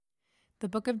The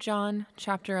Book of John,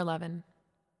 chapter 11.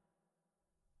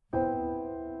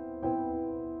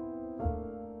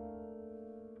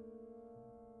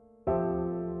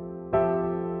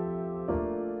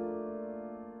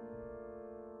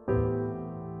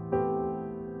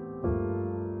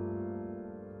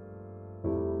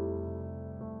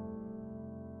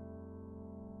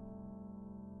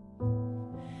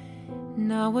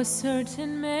 Now a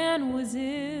certain man was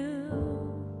ill,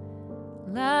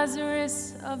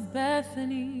 Lazarus of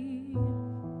Bethany,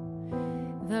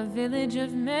 the village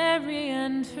of Mary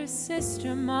and her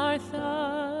sister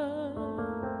Martha.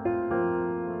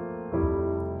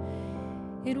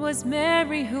 It was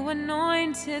Mary who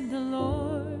anointed the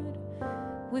Lord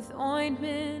with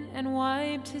ointment and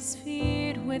wiped his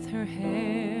feet with her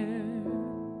hair,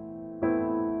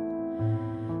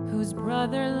 whose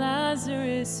brother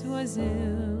Lazarus was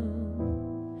ill.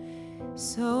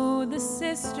 So the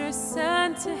sisters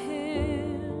sent to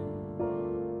him,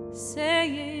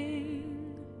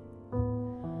 saying,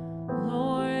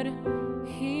 Lord,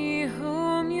 he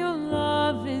whom you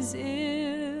love is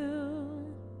ill.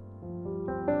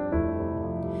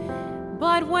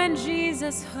 But when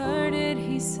Jesus heard it,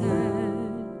 he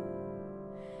said,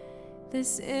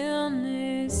 this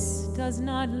illness does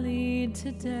not lead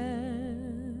to death.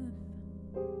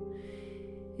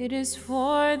 It is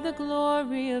for the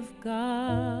glory of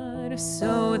God,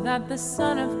 so that the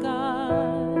Son of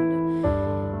God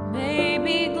may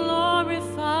be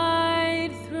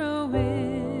glorified through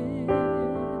it.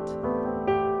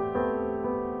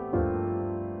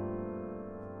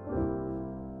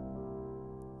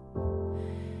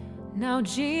 Now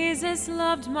Jesus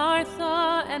loved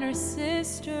Martha and her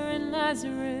sister and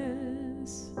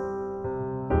Lazarus.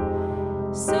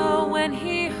 So when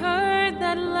he heard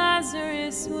that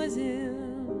Lazarus was ill,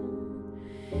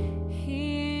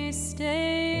 he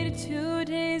stayed 2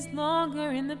 days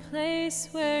longer in the place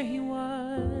where he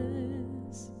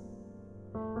was.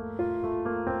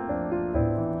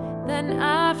 Then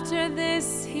after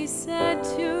this he said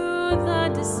to the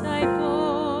disciples,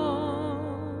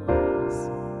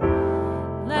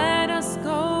 let us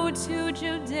go to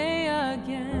Judea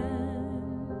again.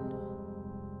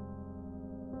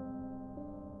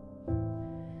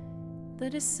 The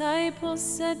disciples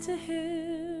said to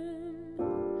him,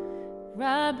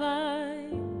 Rabbi,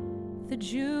 the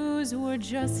Jews were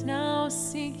just now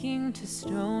seeking to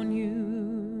stone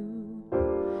you,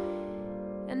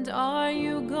 and are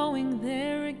you going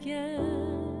there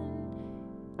again?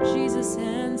 Jesus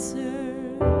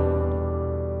answered,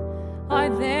 are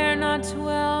there not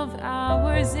 12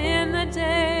 hours in the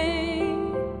day?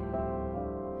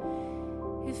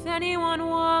 If anyone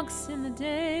walks in the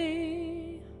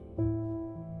day,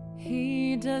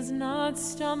 he does not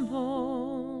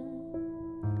stumble,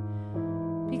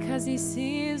 because he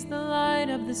sees the light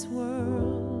of this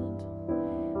world.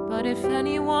 But if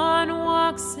anyone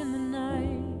walks in the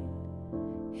night,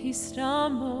 he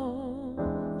stumbles,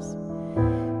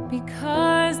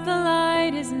 because the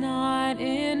light is not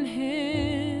in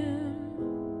him.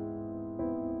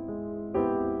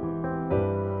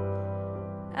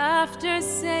 After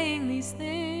saying these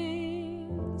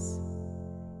things,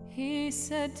 he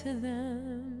said to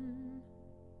them,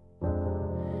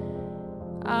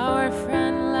 our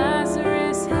friend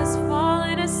Lazarus has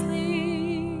fallen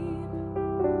asleep,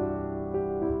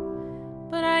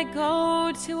 but I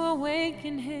go to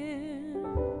awaken him.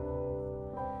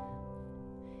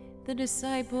 The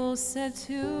disciples said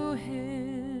to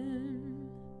him,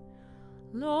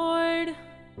 Lord,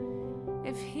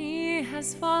 if he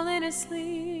has fallen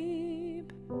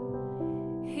asleep,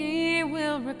 he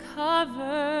will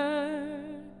recover.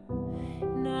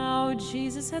 Now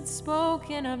Jesus had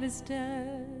spoken of his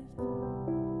death,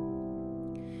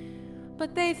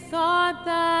 but they thought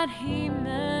that he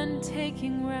meant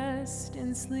taking rest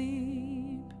in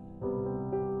sleep.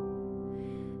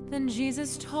 Then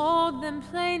Jesus told them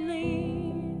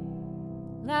plainly,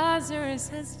 Lazarus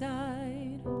has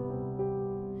died,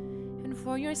 and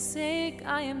for your sake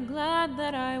I am glad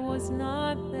that I was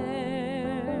not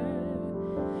there,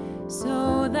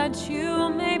 so that you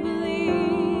may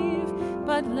believe,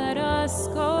 but let us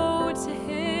go to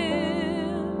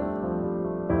him.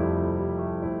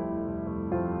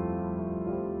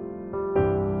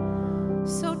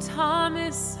 So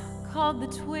Thomas, called the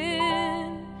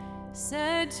twin,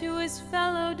 said to his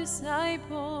fellow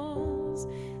disciples,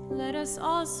 let us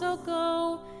also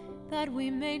go, that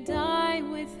we may die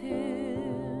with him.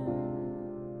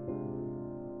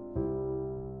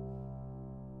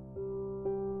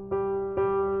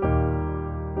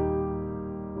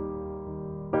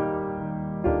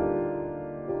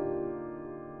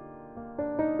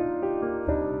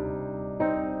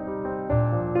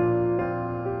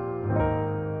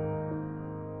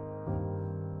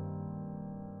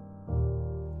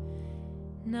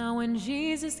 when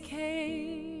Jesus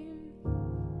came,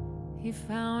 he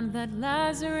found that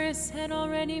Lazarus had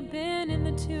already been in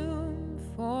the tomb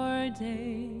 4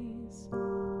 days.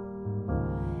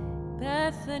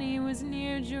 Bethany was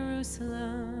near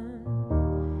Jerusalem,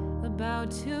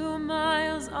 about 2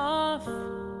 miles off,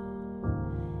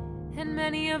 and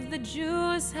many of the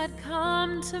Jews had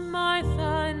come to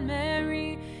Martha and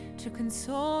Mary to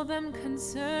console them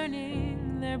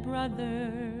concerning their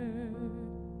brother.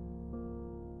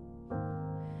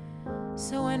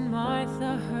 So when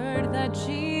Martha heard that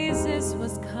Jesus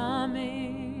was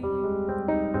coming,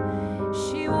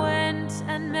 she went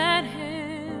and met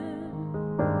him,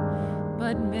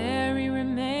 but Mary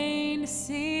remained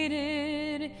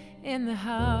seated in the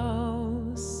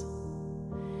house.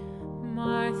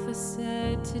 Martha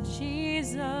said to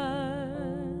Jesus,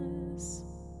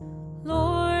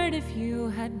 "Lord, if you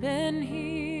had been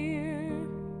here,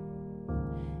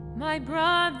 my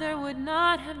brother would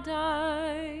not have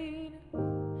died.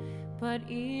 But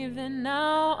even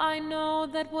now I know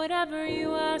that whatever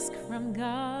you ask from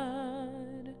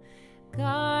God,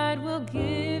 God will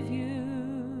give you."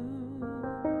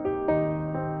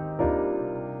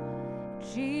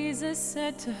 Jesus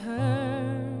said to her,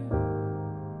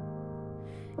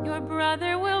 "Your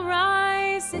brother will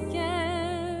rise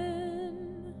again."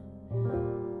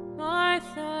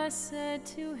 Martha said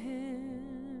to him,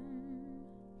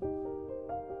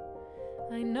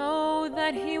 "I know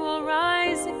that he will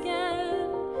rise again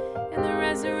in the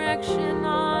resurrection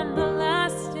on the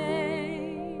last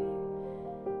day."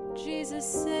 Jesus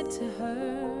said to her,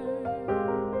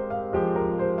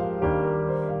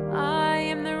 "I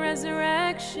am the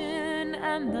resurrection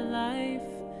and the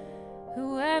life.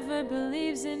 Whoever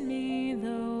believes in me,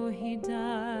 though he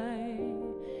die,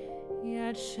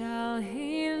 yet shall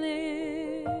he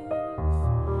live.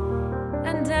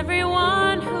 And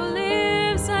everyone who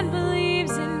lives and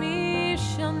believes in me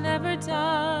shall never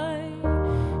die.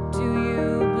 Do you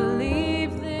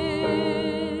believe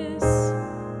this?"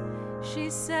 She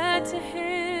said to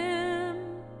him,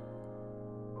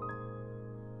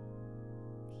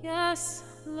 "Yes,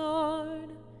 Lord,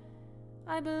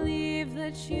 I believe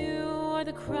that you are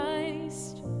the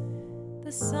Christ,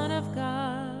 the Son of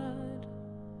God,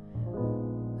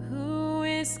 who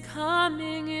is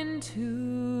coming into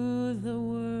the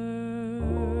world."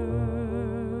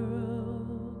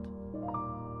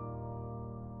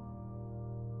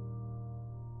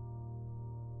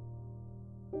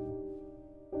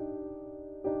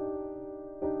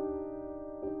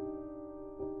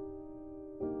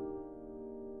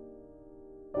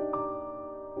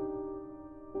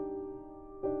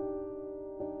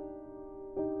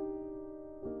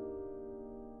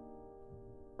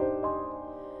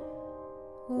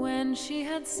 When she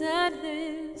had said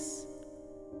this,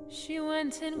 she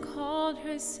went and called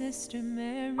her sister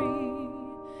Mary,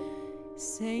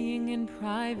 saying in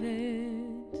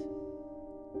private,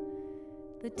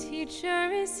 "The teacher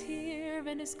is here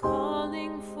and is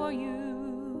calling for you."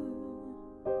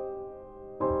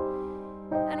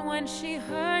 And when she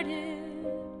heard it,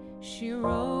 she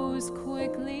rose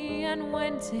quickly and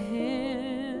went to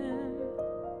him.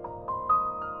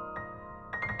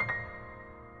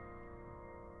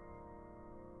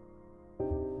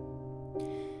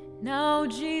 Now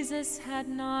Jesus had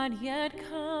not yet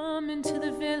come into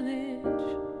the village,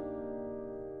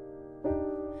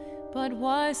 but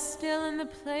was still in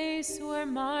the place where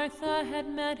Martha had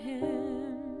met him.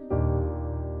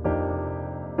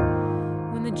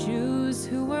 When the Jews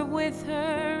who were with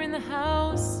her in the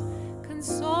house,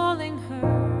 consoling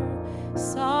her,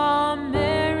 saw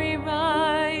Mary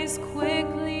rise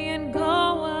quickly and go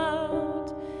out,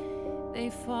 they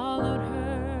followed her,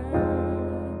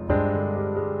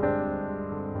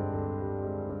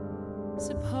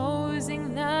 supposing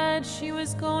that she was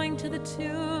going to the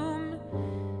tomb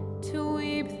to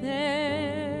weep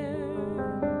there.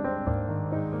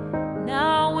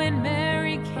 Now when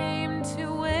Mary came to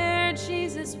where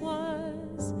Jesus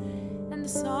was and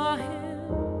saw him,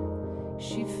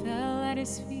 she fell at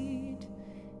his feet,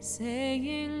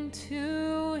 saying to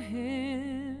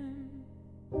him,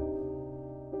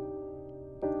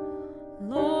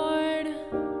 "Lord,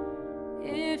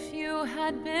 if you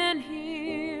had been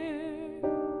here,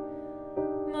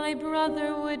 my brother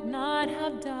would not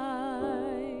have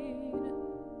died."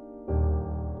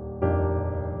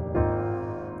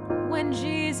 When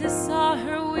Jesus saw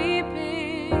her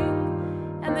weeping,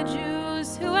 and the Jews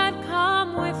who had come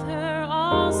with her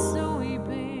also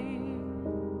weeping,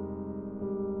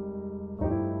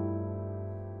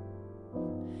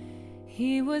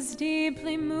 he was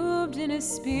deeply moved in his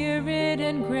spirit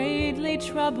and greatly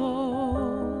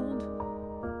troubled.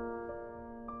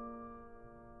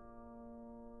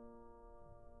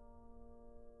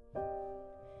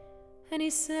 And he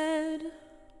said,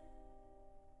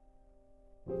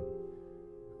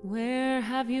 "Where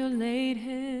have you laid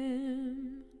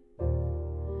him?"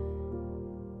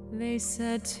 They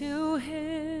said to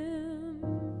him,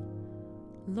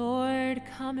 "Lord,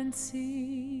 come and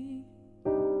see."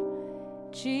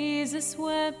 Jesus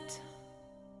wept.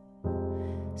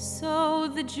 So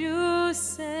the Jews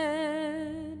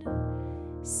said,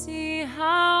 "See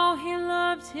how he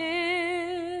loved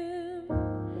him."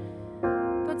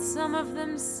 But some of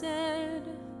them said,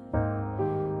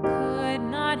 "Could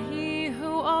not he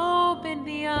who opened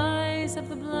the eyes of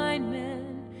the blind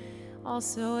man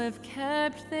also have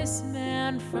kept this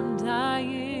man from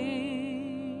dying?"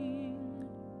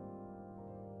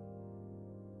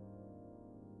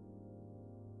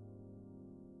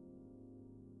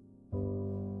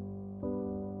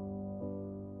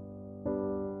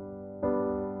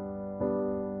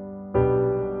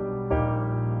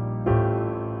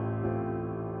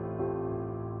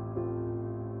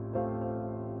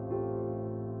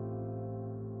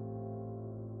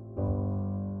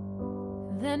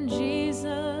 Then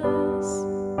Jesus,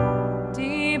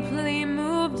 deeply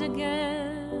moved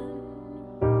again,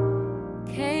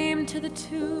 came to the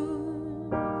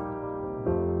tomb.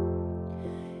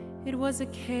 It was a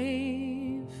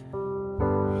cave,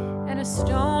 and a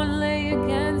stone lay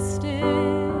against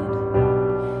it.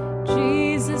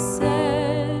 Jesus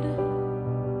said,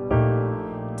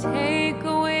 "Take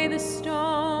away the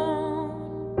stone."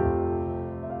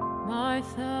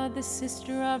 Martha, the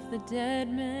sister of the dead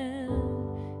man,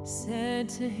 said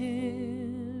to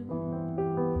him,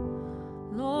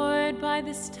 "Lord, by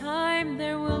this time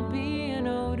there will be an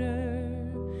odor,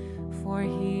 for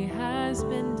he has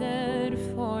been dead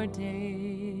 4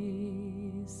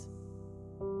 days."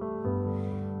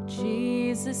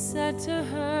 Jesus said to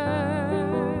her,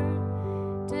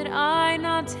 "Did I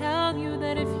not tell you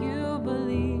that if you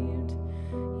believed,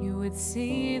 you would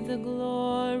see the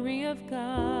glory of God?"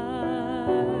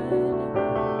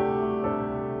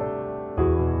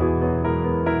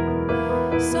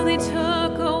 So they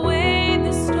took away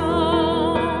the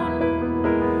stone,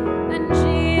 and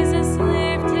Jesus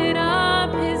lifted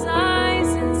up his eyes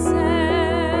and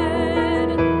said,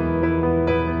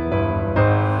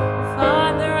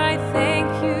 "Father, I thank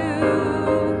you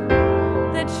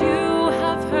that you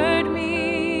have heard me.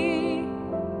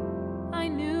 I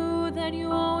knew that you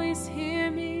always hear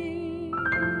me,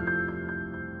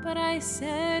 but I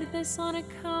said this on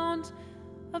account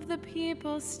of the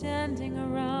people standing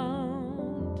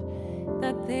around,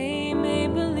 that they may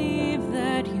believe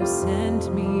that you sent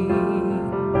me."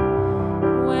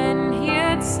 When he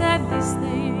had said these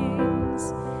things,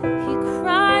 he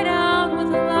cried out with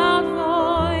a loud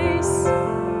voice,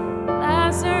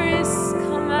 "Lazarus,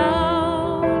 come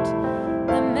out."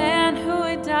 The man who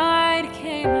had died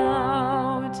came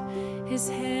out, his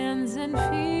hands and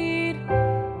feet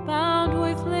bound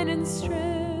with linen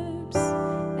strips,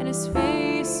 and his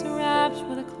face wrapped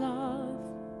with a cloth.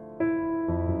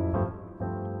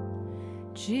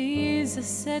 Jesus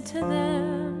said to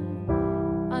them,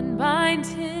 "Unbind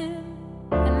him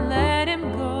and let him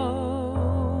go."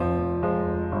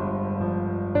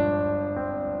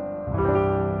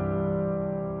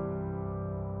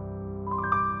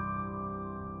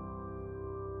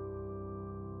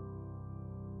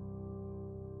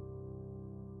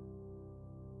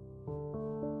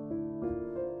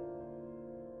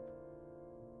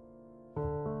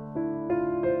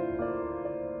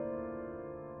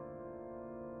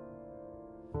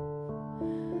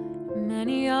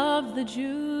 Many of the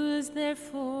Jews,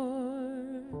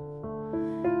 therefore,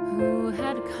 who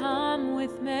had come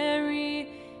with Mary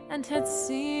and had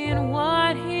seen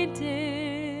what he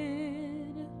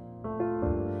did,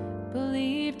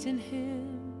 believed in him.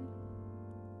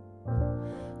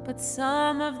 But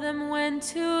some of them went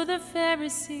to the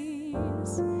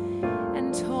Pharisees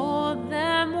and told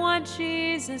them what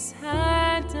Jesus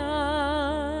had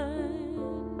done.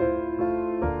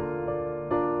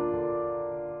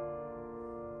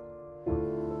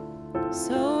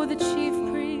 So the chief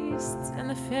priests and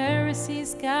the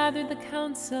Pharisees gathered the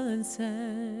council and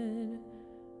said,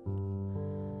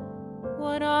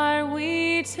 "What are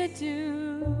we to do?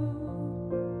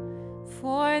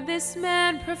 For this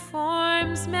man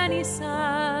performs many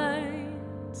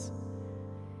signs.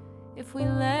 If we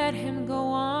let him go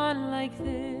on like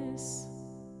this,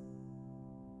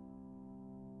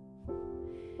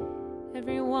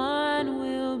 everyone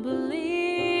will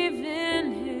believe in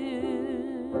him.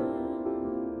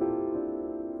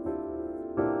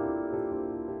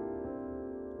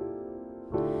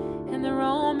 And the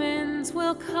Romans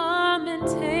will come and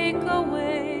take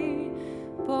away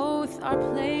both our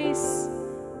place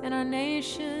and our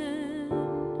nation.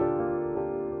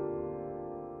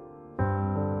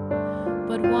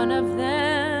 But one of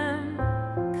them,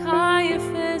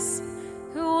 Caiaphas,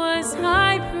 who was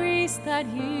high priest that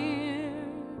year,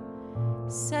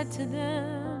 said to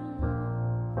them,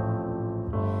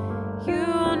 "You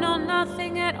know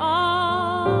nothing at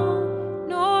all,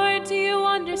 nor do you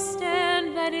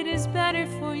understand that it is better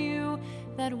for you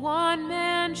that one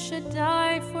man should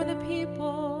die for the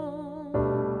people,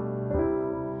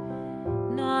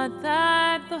 not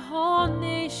that the whole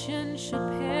nation should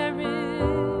perish."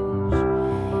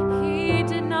 He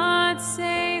did not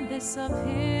say this of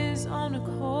his own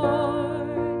accord,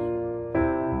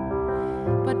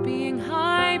 but being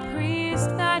high priest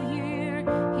that year,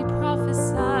 he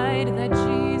prophesied that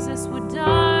Jesus would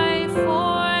die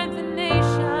for the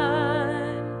nation,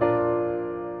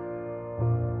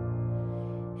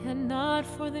 and not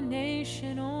for the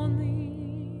nation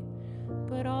only,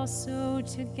 but also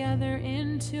together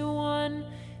into one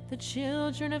the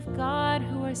children of God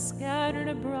who are scattered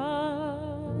abroad.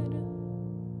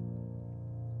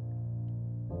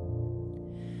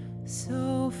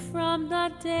 So from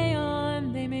that day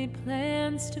on, they made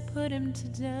plans to put him to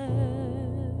death.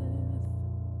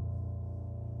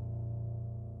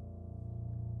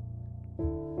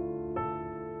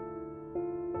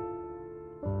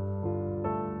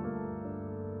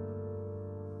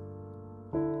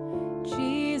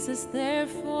 Jesus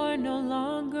therefore no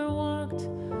longer walked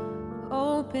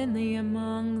openly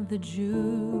among the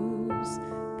Jews,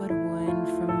 but went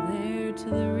from there to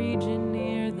the region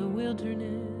near the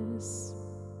wilderness,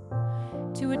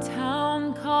 to a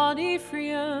town called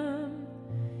Ephraim,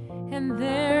 and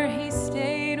there he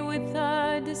stayed with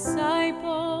the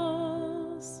disciples.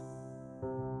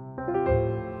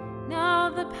 Now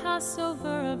the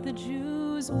Passover of the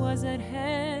Jews was at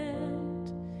hand,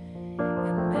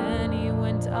 and many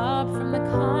went up from the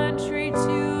country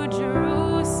to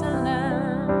Jerusalem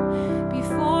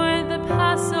before the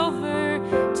Passover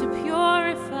to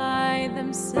purify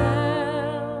themselves.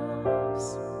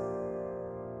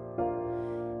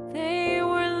 They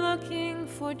were looking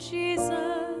for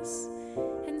Jesus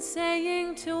and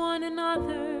saying to one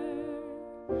another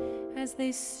as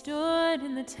they stood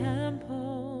in the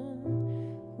temple,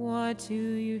 "What do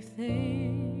you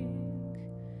think?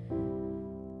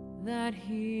 That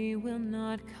he will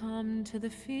not come to the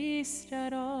feast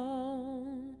at all?"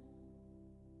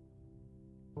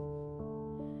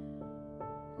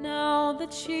 Now the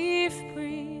chief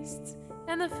priests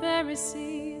and the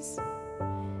Pharisees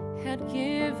had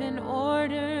given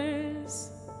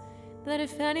orders that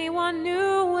if anyone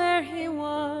knew where he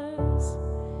was,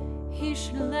 he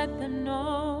should let them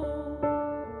know,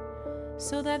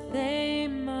 so that they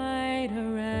might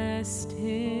arrest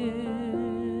him.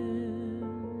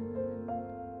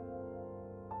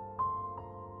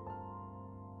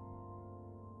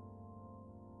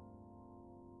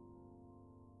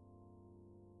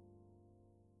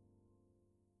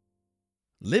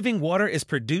 Living Water is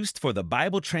produced for the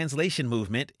Bible Translation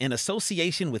Movement in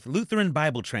association with Lutheran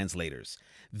Bible Translators.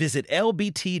 Visit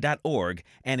lbt.org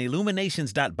and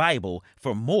illuminations.bible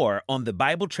for more on the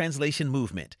Bible Translation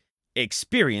Movement.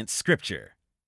 Experience Scripture.